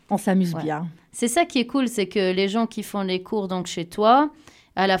 ouais, on s'amuse bien. C'est ça qui est cool, c'est que les gens qui font les cours donc chez toi,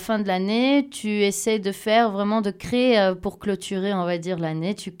 à la fin de l'année, tu essaies de créer, pour clôturer, on va dire,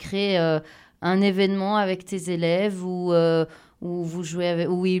 l'année, tu crées un événement avec tes élèves où vous jouez avec,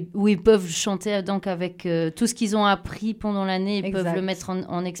 où ils peuvent chanter donc avec tout ce qu'ils ont appris pendant l'année, ils peuvent le mettre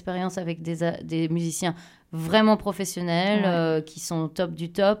en expérience avec des musiciens vraiment professionnels qui sont au top du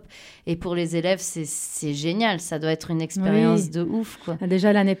top. Et pour les élèves, c'est génial. Ça doit être une expérience de ouf, quoi.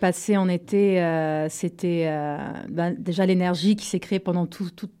 Déjà, l'année passée, c'était déjà l'énergie qui s'est créée pendant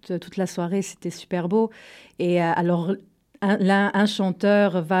toute la soirée. C'était super beau. Et alors... Un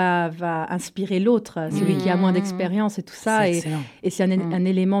chanteur va inspirer l'autre, celui qui a moins d'expérience et tout ça. Et c'est un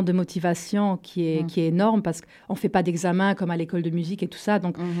élément de motivation qui est énorme parce qu'on ne fait pas d'examen comme à l'école de musique et tout ça.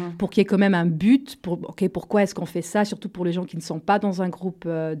 Donc, pour qu'il y ait quand même un but, pourquoi est-ce qu'on fait ça? Surtout pour les gens qui ne sont pas dans un groupe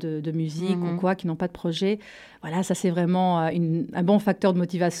de musique ou quoi, qui n'ont pas de projet. Voilà, ça, c'est vraiment un bon facteur de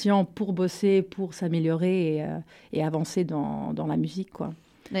motivation pour bosser, pour s'améliorer et avancer dans la musique, quoi.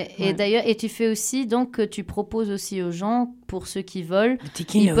 Et d'ailleurs, tu fais aussi, donc, tu proposes aussi aux gens, pour ceux qui veulent,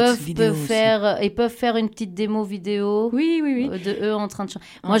 ils peuvent faire une petite démo vidéo de eux en train de chanter.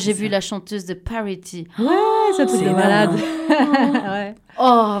 Moi, j'ai vu la chanteuse de Parity. Ouais, ça te fait malade.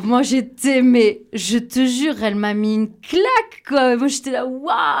 Oh, moi, mais je te jure, elle m'a mis une claque, quoi. Moi, j'étais là,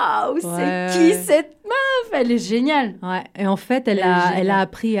 waouh, c'est qui cette meuf? elle est géniale. Ouais. Et en fait, elle a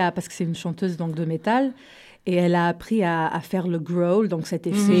appris parce que c'est une chanteuse donc de métal. Et elle a appris à faire le growl, donc cet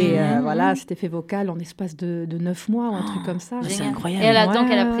effet, cet effet vocal en espace de 9 mois ou un truc comme ça. C'est incroyable. Et elle a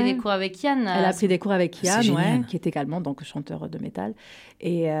pris des cours avec Yann. Elle a pris des cours avec Yann, qui est également donc chanteur de métal.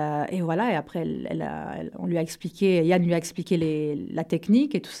 Et voilà, et après, Yann lui a expliqué la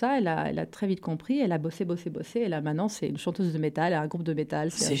technique et tout ça. Elle a très vite compris, elle a bossé. Et là, maintenant, c'est une chanteuse de métal, elle a un groupe de métal.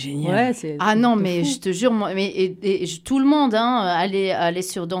 C'est génial. Ouais, non, mais je te jure, tout le monde, allez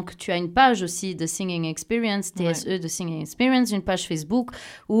sur... Donc, tu as une page aussi de Singing Experience, TSE de Singing Experience, une page Facebook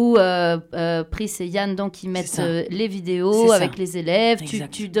où Pris et Yann donc ils mettent les vidéos avec les élèves.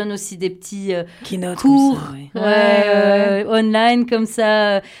 Tu donnes aussi des petits cours online comme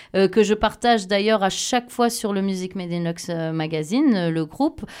ça que je partage d'ailleurs à chaque fois sur le Music Made in Lux magazine, le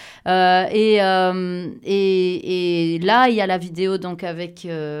groupe. Et là il y a la vidéo donc avec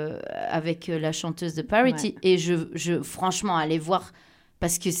la chanteuse de Parity et je franchement allez voir.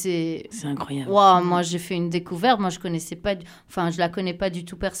 Parce que c'est incroyable. Wow, moi, j'ai fait une découverte. Moi, je la connais pas du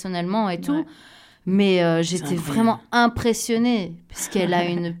tout personnellement et tout. Mais j'étais vraiment impressionnée parce qu'elle a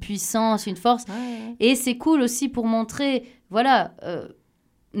une puissance, une force. Et c'est cool aussi pour montrer, voilà,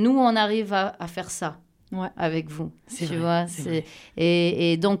 nous, on arrive à faire ça. Avec vous, tu vois.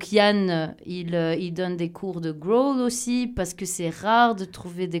 Et donc Yann, il donne des cours de growl aussi parce que c'est rare de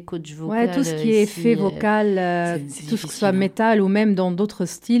trouver des coachs vocaux. Ouais, tout ce qui est effet vocal, tout ce que ce soit métal ou même dans d'autres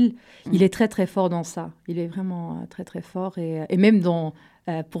styles, il est très très fort dans ça. Il est vraiment très très fort et même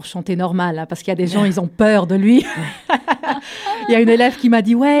pour chanter normal, parce qu'il y a des gens, ils ont peur de lui. Il y a une élève qui m'a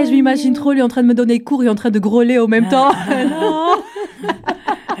dit, je m'imagine trop lui en train de me donner cours et en train de grôler au même temps. Non.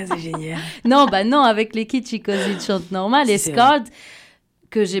 C'est génial. Non, avec les kids, il chante normal. Et Scarred,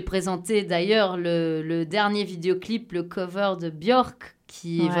 que j'ai présenté d'ailleurs le dernier vidéoclip, le cover de Björk,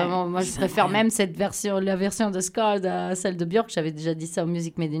 qui est vraiment... Moi, je préfère même la version de Scarred à celle de Björk. J'avais déjà dit ça au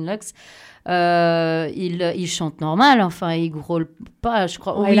Music Made in Lux. Il chante normal, enfin, il grôle pas, je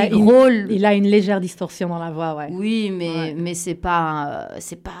crois. Ouais, il a une légère distorsion dans la voix, ouais. Oui, mais c'est pas...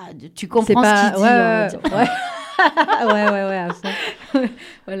 Tu comprends ce qu'il dit.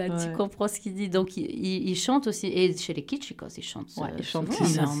 Voilà, tu comprends ce qu'il dit. Donc, il chante aussi. Et chez les Kitschikos, il chante. Il chante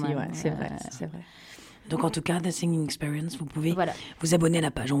aussi, c'est vrai. Donc, en tout cas, The Singing Experience, vous pouvez vous abonner à la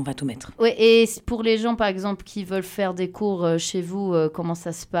page. On va tout mettre. Oui, et pour les gens, par exemple, qui veulent faire des cours chez vous, comment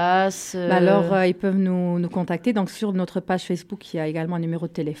ça se passe Alors, ils peuvent nous contacter. Donc, sur notre page Facebook, il y a également un numéro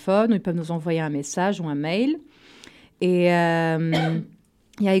de téléphone. Où ils peuvent nous envoyer un message ou un mail. Et...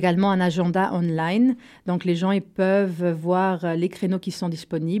 il y a également un agenda online. Donc, les gens, ils peuvent voir les créneaux qui sont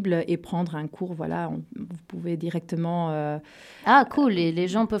disponibles et prendre un cours. Voilà, vous pouvez directement... Ah, cool. Et les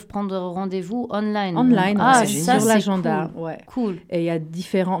gens peuvent prendre rendez-vous online. Online, c'est sur l'agenda. Cool. Ouais. Cool. Et il y a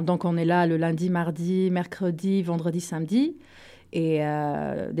différents... Donc, on est là le lundi, mardi, mercredi, vendredi, samedi. Et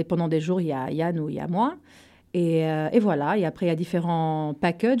dépendant des jours, il y a Yann ou il y a moi. Et voilà. Et après, il y a différents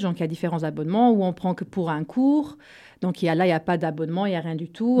packages. Donc, il y a différents abonnements où on prend que pour un cours. Donc, il n'y a pas d'abonnement, il n'y a rien du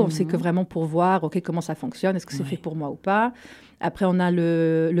tout. On sait que vraiment pour voir, comment ça fonctionne, est-ce que c'est fait pour moi ou pas. Après, on a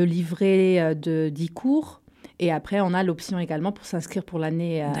le livret de 10 cours. Et après, on a l'option également pour s'inscrire pour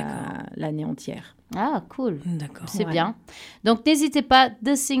l'année entière. Ah, cool. D'accord. C'est bien. Donc, n'hésitez pas,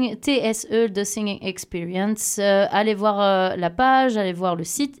 TSE, The Singing Experience. Allez voir la page, allez voir le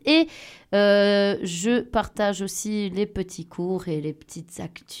site. Et je partage aussi les petits cours et les petites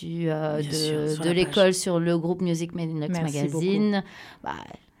actus de l'école sur le groupe Music Made in Lux magazine.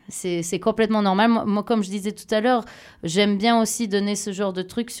 C'est complètement normal. Moi, comme je disais tout à l'heure, j'aime bien aussi donner ce genre de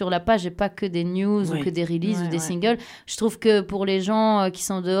trucs sur la page et pas que des news ou que des releases ou des singles. Je trouve que pour les gens qui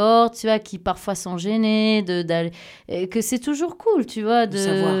sont dehors, tu vois, qui parfois sont gênés, que c'est toujours cool, tu vois,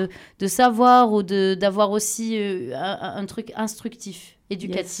 de savoir ou d'avoir aussi un truc instructif,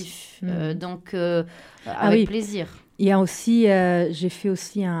 éducatif. Donc, avec plaisir. Il y a aussi, j'ai fait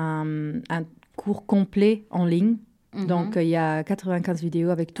aussi un cours complet en ligne. Donc, il y a 95 vidéos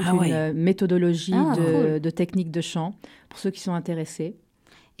avec toute une méthodologie de techniques de chant pour ceux qui sont intéressés.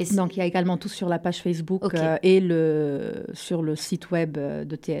 Donc, il y a également tout sur la page Facebook et sur le site web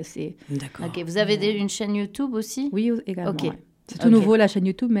de TSE. D'accord. Ok, vous avez une chaîne YouTube aussi ? Oui, également. Okay. Ouais. C'est tout nouveau, la chaîne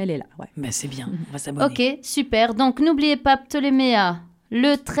YouTube, mais elle est là. Ouais. Ben, c'est bien, on va s'abonner. Ok, super. Donc, n'oubliez pas Ptolemea,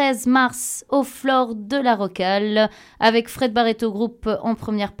 le 13 mars au Flore de la Rocale, avec Fred Barreto Group en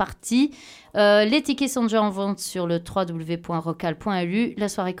première partie. Les tickets sont déjà en vente sur le www.rocale.lu. La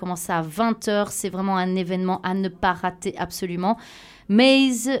soirée commence à 20h. C'est vraiment un événement à ne pas rater absolument.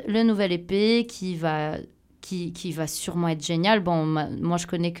 Maze, le nouvel EP qui qui va sûrement être génial. Bon, moi, je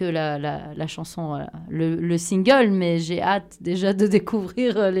connais que la chanson, le single, mais j'ai hâte déjà de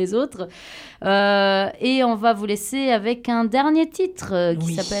découvrir les autres. Et on va vous laisser avec un dernier titre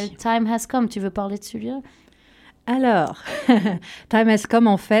qui s'appelle Time Has Come. Tu veux parler de celui-là ? Alors, Time Has Come,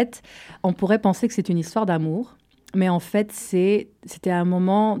 en fait, on pourrait penser que c'est une histoire d'amour. Mais en fait, c'était un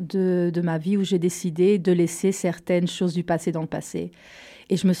moment de ma vie où j'ai décidé de laisser certaines choses du passé dans le passé.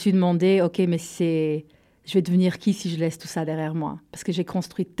 Et je me suis demandé, OK, mais je vais devenir qui si je laisse tout ça derrière moi? Parce que j'ai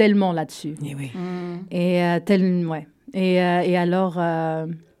construit tellement là-dessus. Et oui. Et alors,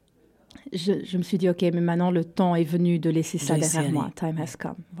 je me suis dit, OK, mais maintenant, le temps est venu de laisser ça derrière moi. Time has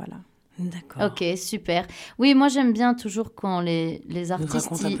come, voilà. D'accord. Ok, super. Oui, moi, j'aime bien toujours quand les artistes...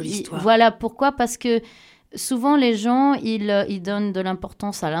 racontent un peu l'histoire. Voilà, pourquoi? Parce que souvent, les gens, ils donnent de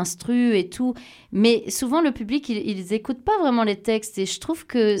l'importance à l'instru et tout. Mais souvent, le public, ils n'écoutent pas vraiment les textes. Et je trouve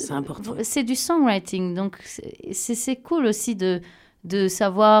que c'est important. C'est du songwriting. Donc, c'est cool aussi de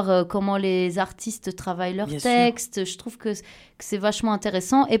savoir comment les artistes travaillent leurs textes. Je trouve que c'est vachement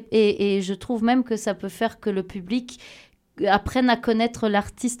intéressant. Et je trouve même que ça peut faire que le public apprenne à connaître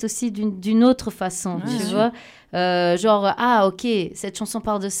l'artiste aussi d'une autre façon, tu vois. Genre, ok, cette chanson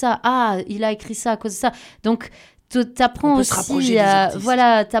parle de ça. Ah, il a écrit ça à cause de ça. Donc, t'apprends aussi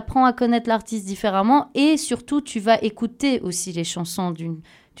t'apprends à connaître l'artiste différemment et surtout, tu vas écouter aussi les chansons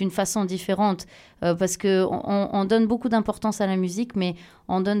d'une façon différente parce qu'on donne beaucoup d'importance à la musique, mais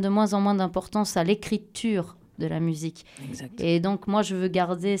on donne de moins en moins d'importance à l'écriture de la musique. Exact. Et donc, moi, je veux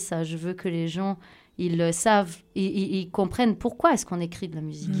garder ça. Je veux que les gens... Ils savent, ils comprennent pourquoi est-ce qu'on écrit de la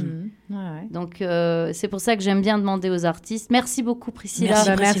musique. Donc, c'est pour ça que j'aime bien demander aux artistes. Merci beaucoup, Priscilla.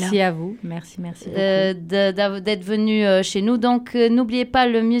 Merci à vous. Merci beaucoup. D'être venue chez nous. Donc, n'oubliez pas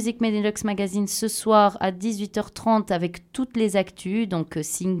le Music Made in Lux Magazine ce soir à 18h30 avec toutes les actus. Donc,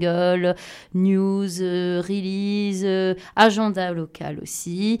 single, news, release, agenda local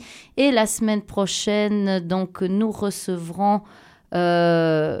aussi. Et la semaine prochaine, donc, nous recevrons...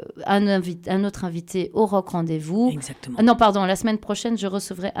 un autre invité au Rock Rendez-vous. Exactement. Non, pardon, la semaine prochaine, je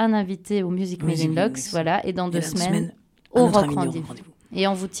recevrai un invité au Music Made in Lux, voilà, et dans 2 semaines, au Rock Rendez-vous. Et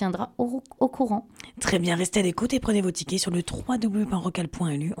on vous tiendra au courant. Très bien, restez à l'écoute et prenez vos tickets sur le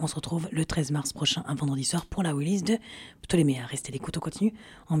www.rockal.lu. On se retrouve le 13 mars prochain, un vendredi soir, pour la release de Ptolemea. Restez à l'écoute, on continue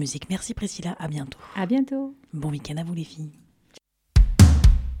en musique. Merci Priscilla, à bientôt. À bientôt. Bon week-end à vous les filles.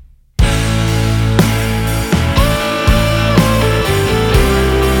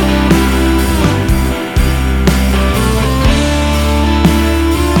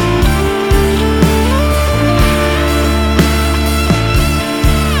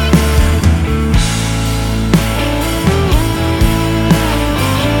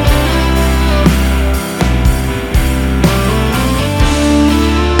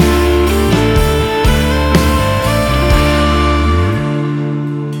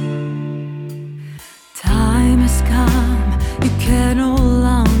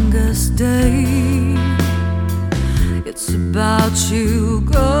 About you,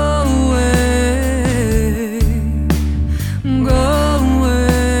 go away, go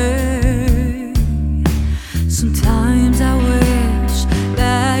away. Sometimes I wish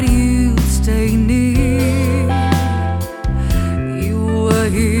that you'd stay near. You were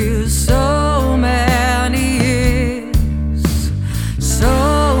here so many years,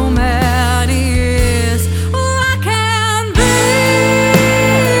 so many years. Oh, I can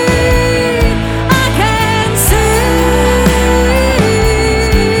breathe, I can see.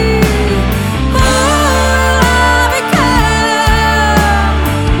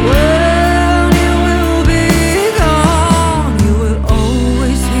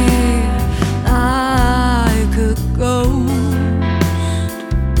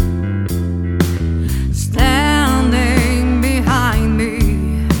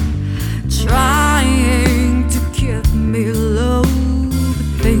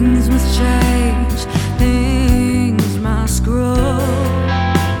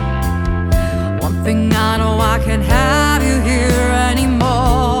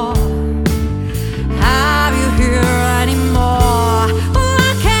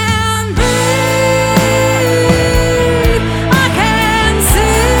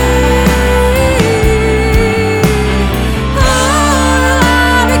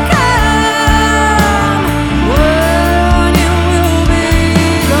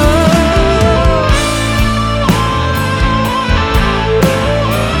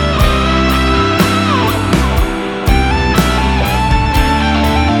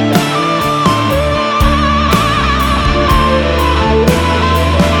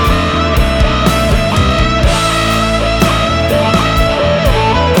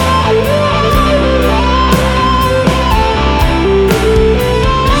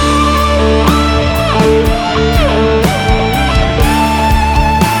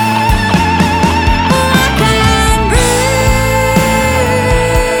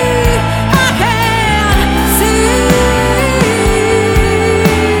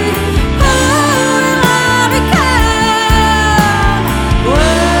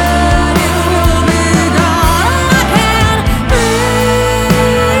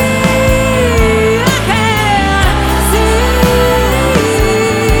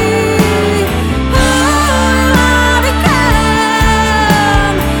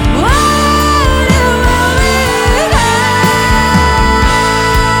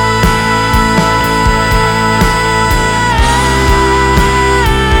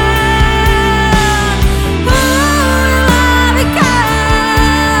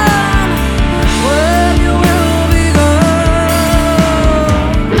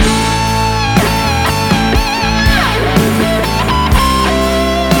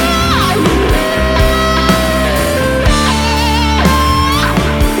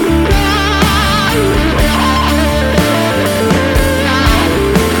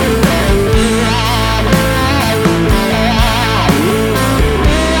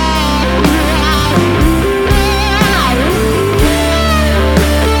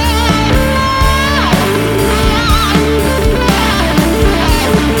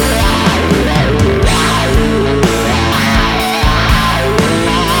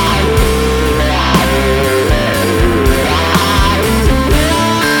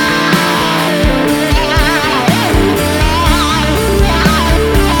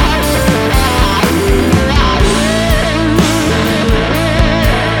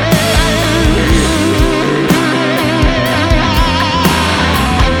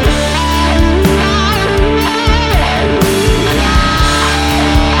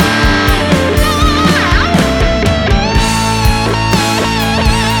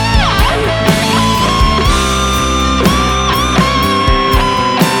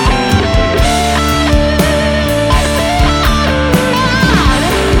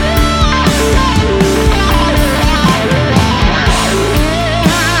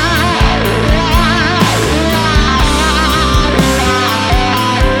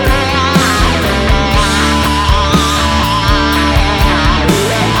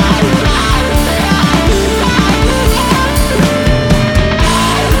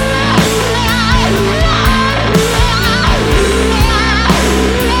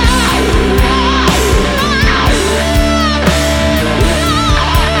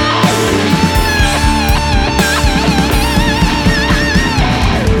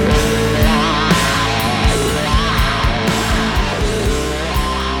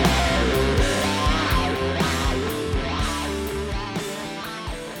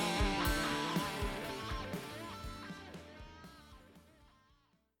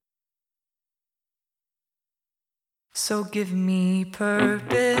 So give me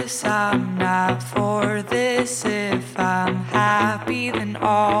purpose, I'm not for this. If I'm happy, then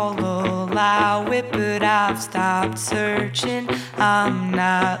I'll allow it. But I've stopped searching, I'm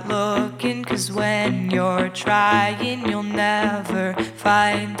not looking. 'Cause when you're trying, you'll never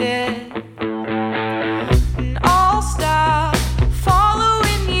find it. And I'll stop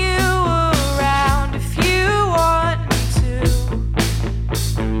following you around if you want me to.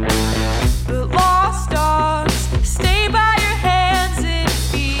 But lost dogs stay by your hands and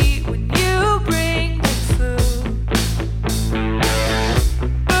feet when you bring them food.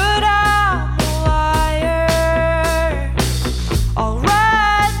 But I'm a liar, I'll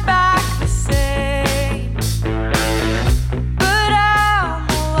run back the same. But I'm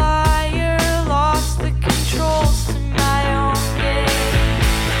a liar, lost the controls to my own game.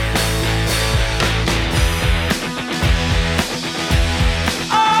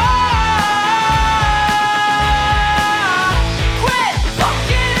 Quit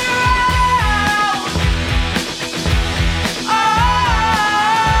fucking around.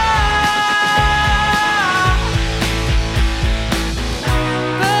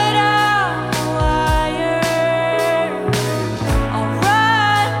 But I'm a liar, I'll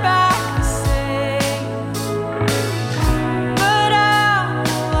run back the same. But I'm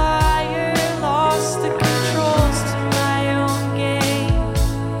a liar, lost the controls to my own game.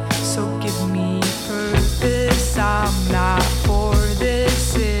 So give me purpose, I'm not for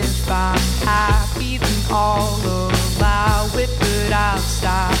this. If I'm happy, then I'll allow it. But I've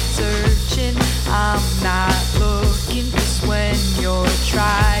stopped searching,